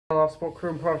Life Sport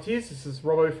Crew and Privateers. This is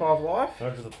Robbo 5 Life.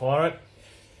 Roger the pirate.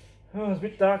 Oh, it's a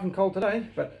bit dark and cold today,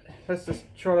 but let's just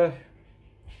try to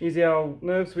ease our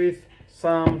nerves with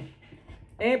some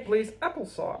Ampley's apple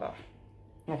cider.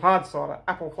 Or hard cider,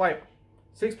 apple flavour.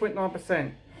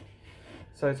 6.9%.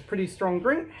 So it's a pretty strong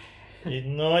drink.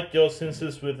 Ignite your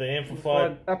senses with the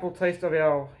amplified apple taste of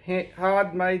our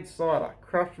hard-made cider,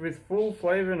 crafted with full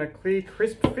flavour and a clear,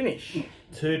 crisp finish.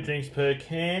 2 drinks per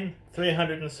can,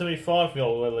 375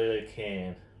 milliliter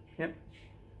can. Yep.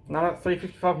 None of that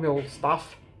 355ml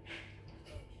stuff.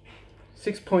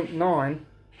 6.9.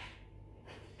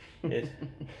 Yes.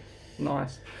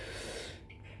 Nice.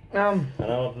 I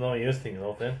know what you was thinking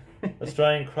of then.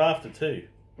 Australian crafted too.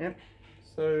 Yep.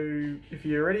 So if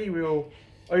you're ready, we'll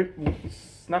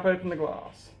snap open the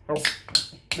glass. Oh,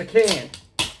 the can.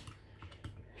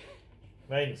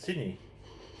 Made in Sydney.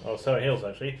 Oh, Surrey Hills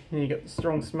actually. You get the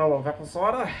strong smell of apple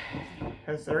cider,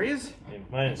 as there is. Yeah,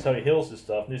 made in Surrey Hills this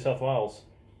stuff, New South Wales.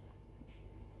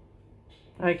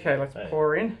 Okay, let's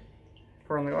pour in.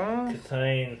 Pour in the glass.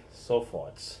 Contain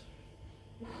sulfites.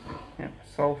 Yep,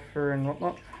 sulphur and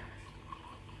whatnot.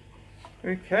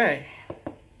 Okay.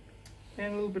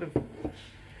 And a little bit of...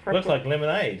 Looks like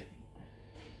lemonade.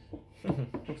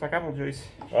 Looks like apple juice.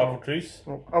 Apple juice?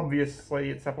 Well, obviously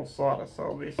it's apple cider, so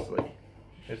obviously.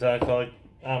 It's like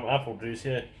apple juice,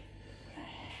 yeah.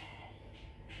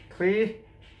 Clear,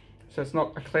 so it's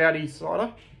not a cloudy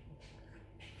cider.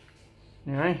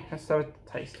 Anyway, let's have a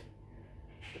taste.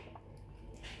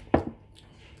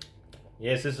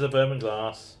 Yes, this is a bourbon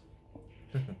glass.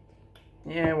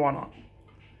 Yeah, why not?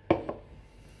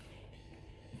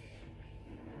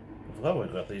 I forgot where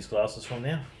we got these glasses from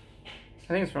now. I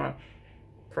think it's from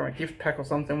a gift pack or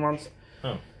something once.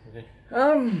 Oh, okay.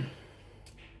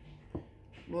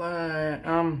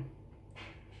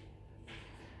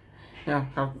 Yeah,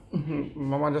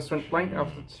 my mind just went blank. I'll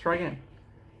have to try again.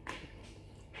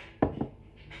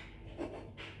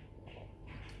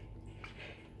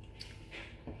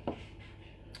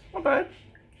 Not bad.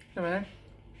 Not bad.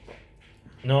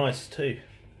 Nice too.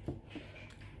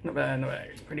 Not bad, not bad.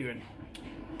 Pretty good.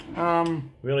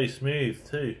 Really smooth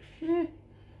too. Yeah.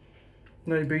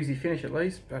 No boozy finish at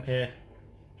least, but yeah,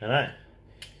 I know.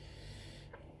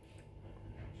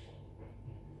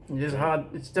 It is hard.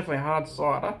 It's definitely a hard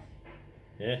cider.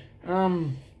 Yeah. I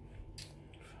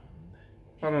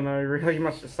don't know really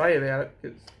much to say about it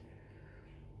because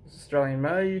it's Australian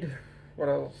made. What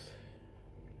else?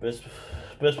 Best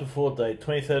before date,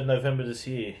 23rd November this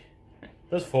year.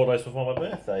 That's 4 days before my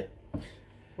birthday.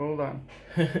 Well done.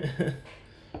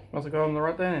 Must have got on the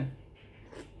right there.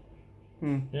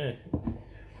 Yeah.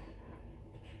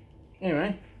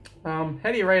 Anyway, how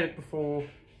do you rate it before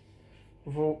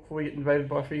we get invaded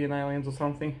by friggin' aliens or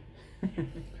something?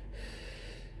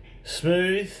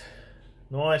 Smooth,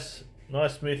 nice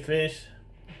smooth finish.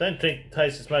 Don't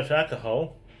taste as much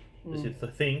alcohol as you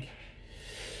think.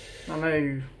 I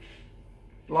know.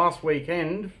 Last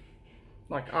weekend,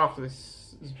 like after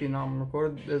this has been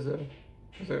recorded, there's a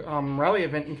rally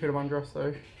event in Cootamundra,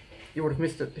 so you would have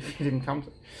missed it if you didn't come to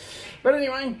it. But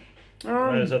anyway,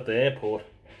 I was at the airport.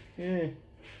 Yeah.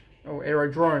 Oh,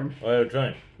 aerodrome.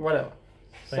 Aerodrome. Whatever.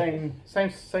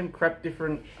 Same crap,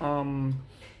 different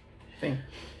thing.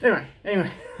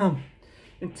 Anyway,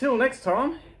 until next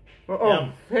time.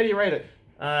 Well, how do you rate it?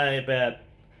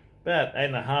 About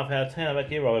 8.5 out of 10. How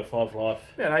about you, Robbo 5 Life?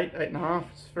 About 8.5.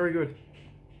 It's very good.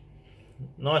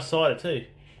 Nice cider too.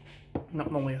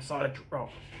 Not normally a cider. Oh,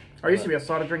 I used to be a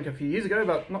cider drinker a few years ago,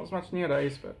 but not as much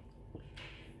nowadays. But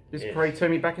this probably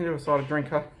turned me back into a cider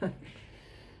drinker.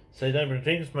 So you don't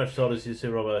drink as much cider as you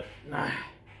do, Robbo? Nah.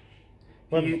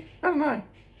 I don't know.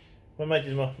 What made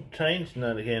you change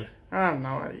that again? I have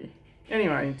no idea.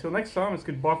 Anyway, until next time, it's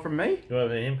goodbye from me. Go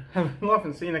over him. Have a good life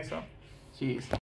and see you next time. Cheers.